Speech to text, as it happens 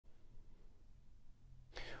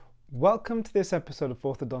Welcome to this episode of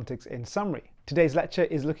Orthodontics in Summary. Today's lecture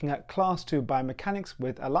is looking at Class 2 Biomechanics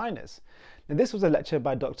with aligners. Now, this was a lecture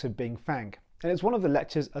by Dr Bing Fang, and it's one of the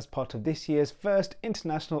lectures as part of this year's first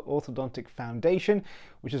International Orthodontic Foundation,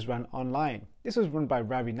 which is run online. This was run by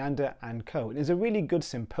Ravi Nanda and co. It is a really good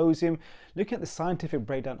symposium looking at the scientific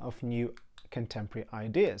breakdown of new contemporary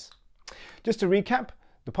ideas. Just to recap,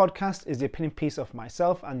 the podcast is the opinion piece of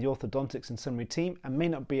myself and the Orthodontics in Summary team and may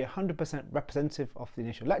not be 100% representative of the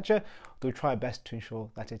initial lecture, though we try our best to ensure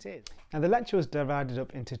that it is. Now, the lecture was divided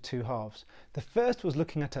up into two halves. The first was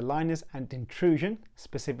looking at aligners and intrusion,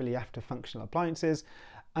 specifically after functional appliances,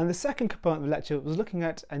 and the second component of the lecture was looking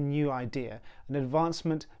at a new idea, an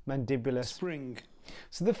Advancedmandibular Spring.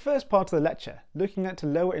 So the first part of the lecture, looking at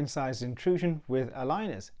lower incised intrusion with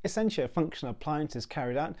aligners. Essentially, a functional appliance is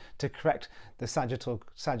carried out to correct the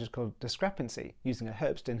sagittal discrepancy, using a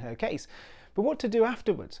Herbst in her case. But what to do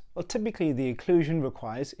afterwards? Well, typically the occlusion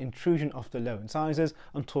requires intrusion of the lower incisors.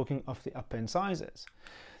 I'm talking of the upper incisors.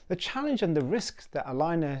 The challenge and the risk that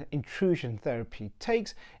aligner intrusion therapy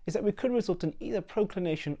takes is that we could result in either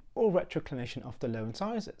proclination or retroclination of the lower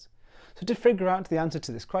incisors. So to figure out the answer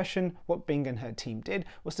to this question, what Bing and her team did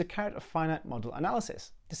was to carry out a finite model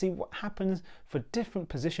analysis to see what happens for different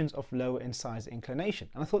positions of lower incisor inclination.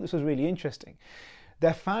 And I thought this was really interesting.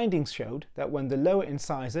 Their findings showed that when the lower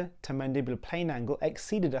incisor to mandibular plane angle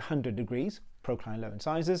exceeded 100 degrees, proclined lower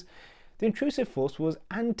incisors, the intrusive force was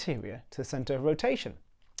anterior to the center of rotation.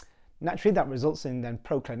 Naturally, that results in then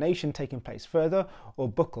proclination taking place further,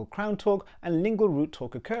 or buccal crown torque and lingual root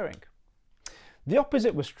torque occurring. The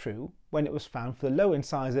opposite was true when it was found for the lower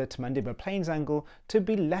incisor to mandibular planes angle to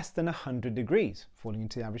be less than 100 degrees, falling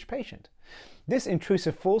into the average patient. This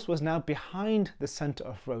intrusive force was now behind the center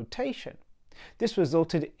of rotation. This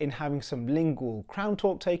resulted in having some lingual crown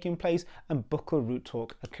torque taking place and buccal root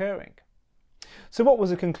torque occurring. So what was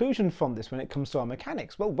the conclusion from this when it comes to our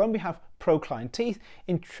mechanics? Well, when we have Proclined teeth,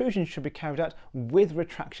 intrusion should be carried out with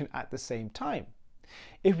retraction at the same time.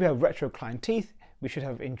 If we have Retroclined teeth, we should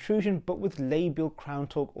have intrusion but with labial crown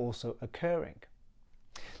torque also occurring.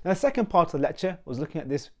 Now, the second part of the lecture was looking at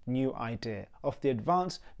this new idea of the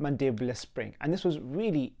Advancedmandibular Spring, and this was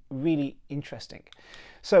really interesting.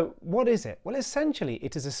 So what is it? Well, essentially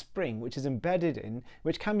it is a spring which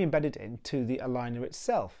can be embedded into the aligner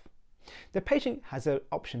itself. The patient has an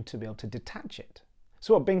option to be able to detach it.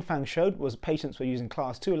 So what BingFang showed was patients were using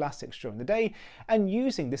class 2 elastics during the day and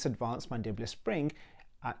using this Advancedmandibular Spring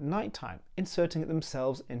at night time, inserting it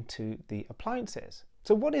themselves into the appliances.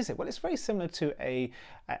 So what is it? Well, it's very similar to a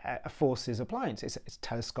forces appliance. It's a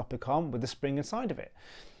telescopic arm with a spring inside of it.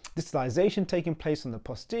 Distalization taking place on the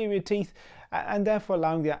posterior teeth and therefore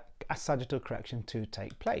allowing the sagittal correction to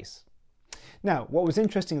take place. Now, what was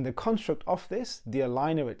interesting in the construct of this, the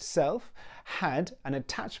aligner itself had an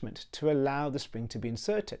attachment to allow the spring to be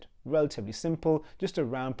inserted. Relatively simple, just a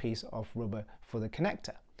round piece of rubber for the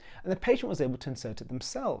connector. And the patient was able to insert it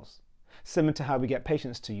themselves, similar to how we get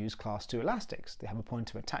patients to use class 2 elastics. They have a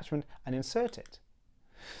point of attachment and insert it.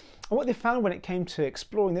 And what they found when it came to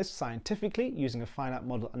exploring this scientifically, using a finite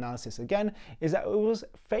model analysis again, is that it was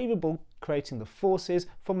favourable creating the forces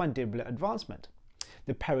for mandibular advancement.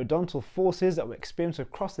 The periodontal forces that were experienced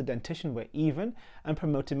across the dentition were even and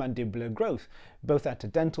promoted mandibular growth, both at a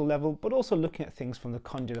dental level, but also looking at things from the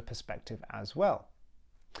condylar perspective as well.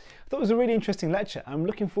 I thought it was a really interesting lecture. I'm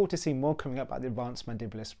looking forward to seeing more coming up about the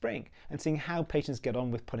Advancedmandibular Spring and seeing how patients get on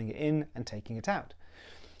with putting it in and taking it out.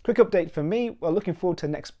 Quick update for me, well, looking forward to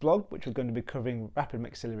the next blog, which we're going to be covering rapid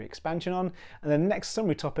maxillary expansion on, and the next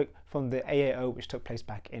summary topic from the AAO, which took place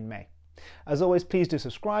back in May. As always, please do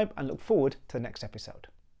subscribe and look forward to the next episode.